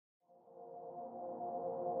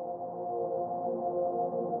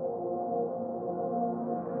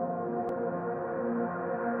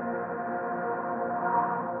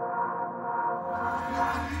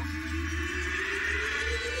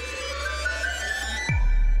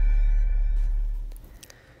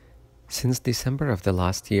Since December of the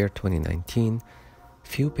last year, 2019,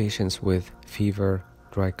 few patients with fever,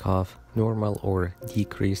 dry cough, normal or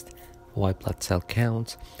decreased white blood cell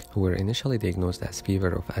counts who were initially diagnosed as fever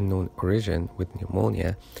of unknown origin with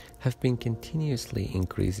pneumonia have been continuously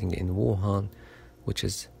increasing in Wuhan, which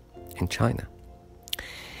is in China.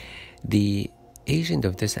 The agent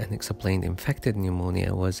of this unexplained infected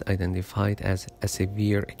pneumonia was identified as a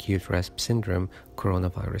severe acute respiratory syndrome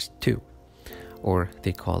coronavirus 2, or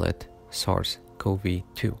they call it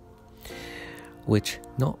SARS-CoV-2, which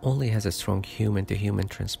not only has a strong human-to-human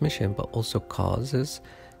transmission but also causes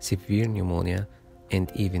severe pneumonia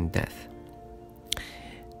and even death.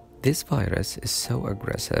 This virus is so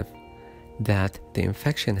aggressive that the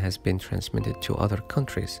infection has been transmitted to other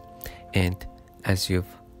countries, and as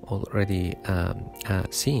you've already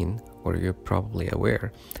seen, or you're probably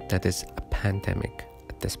aware, that is a pandemic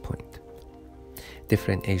at this point.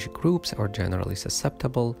 Different age groups are generally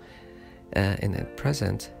susceptible, and at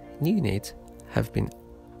present, neonates have been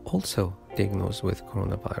also diagnosed with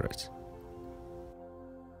coronavirus.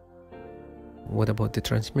 What about the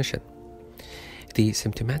transmission? The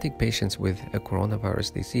symptomatic patients with a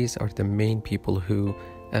coronavirus disease are the main people who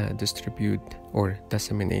distribute or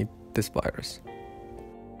disseminate this virus.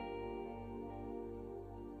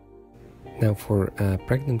 Now, for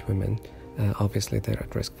pregnant women, obviously they're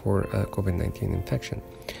at risk for COVID-19 infection.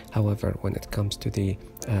 However, when it comes to the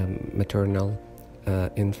maternal,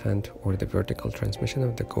 infant, or the vertical transmission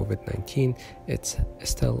of the COVID-19, it's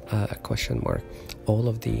still a question mark. All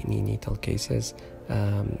of the neonatal cases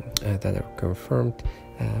that are confirmed,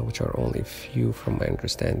 which are only few from my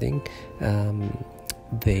understanding,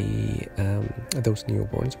 those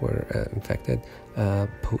newborns were infected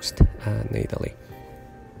post-natally.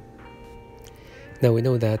 Now, we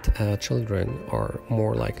know that children are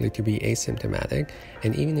more likely to be asymptomatic,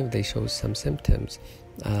 and even if they show some symptoms,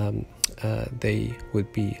 they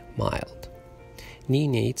would be mild.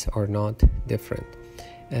 Neonates are not different.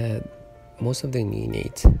 Most of the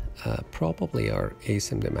neonates probably are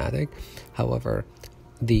asymptomatic. However,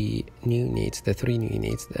 the three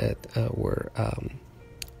neonates that were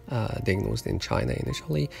diagnosed in China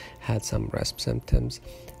initially had some RESP symptoms,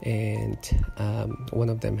 and one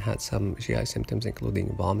of them had some GI symptoms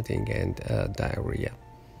including vomiting and diarrhea.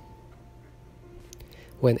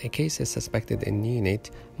 When a case is suspected in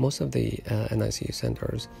neonate, most of the NICU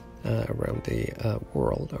centers around the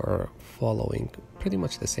world are following pretty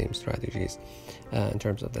much the same strategies in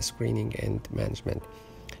terms of the screening and management.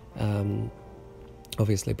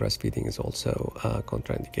 Obviously, breastfeeding is also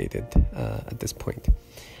contraindicated at this point.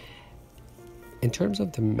 In terms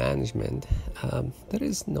of the management, there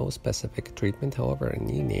is no specific treatment. However, in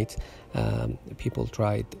neonates, people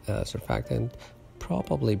tried surfactant,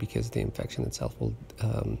 probably because the infection itself will,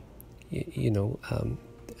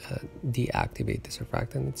 deactivate the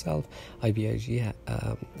surfactant itself. IVIG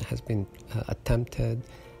has been attempted,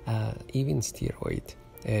 even steroid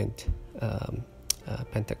and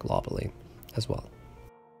pentaglobulin as well.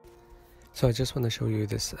 So I just want to show you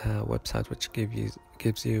this website, which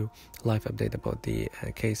gives you live update about the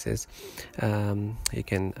cases. You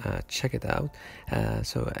can check it out.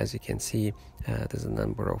 So as you can see, there's a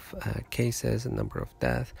number of cases, a number of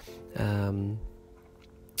deaths.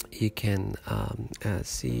 You can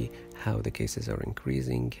see how the cases are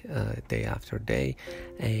increasing day after day,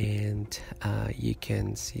 and you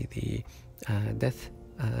can see the death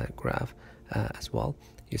graph as well.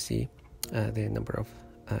 You see the number of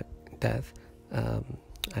death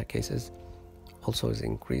cases also is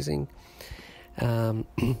increasing.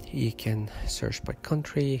 You can search by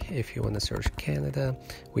country. If you want to search Canada,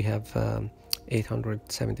 we have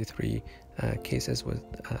 873 cases with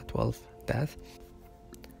 12 deaths.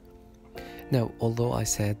 Now, although I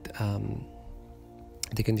said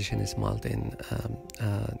the condition is mild in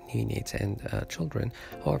neonates and children,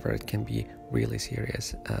 however, it can be really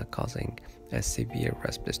serious, causing a severe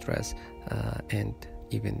respiratory distress and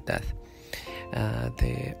even death.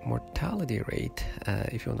 The mortality rate,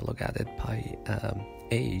 if you want to look at it by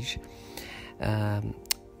age,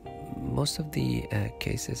 most of the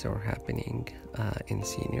cases are happening in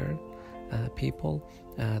senior people.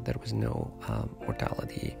 There was no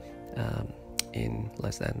mortality in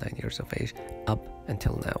less than 9 years of age up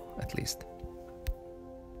until now, at least.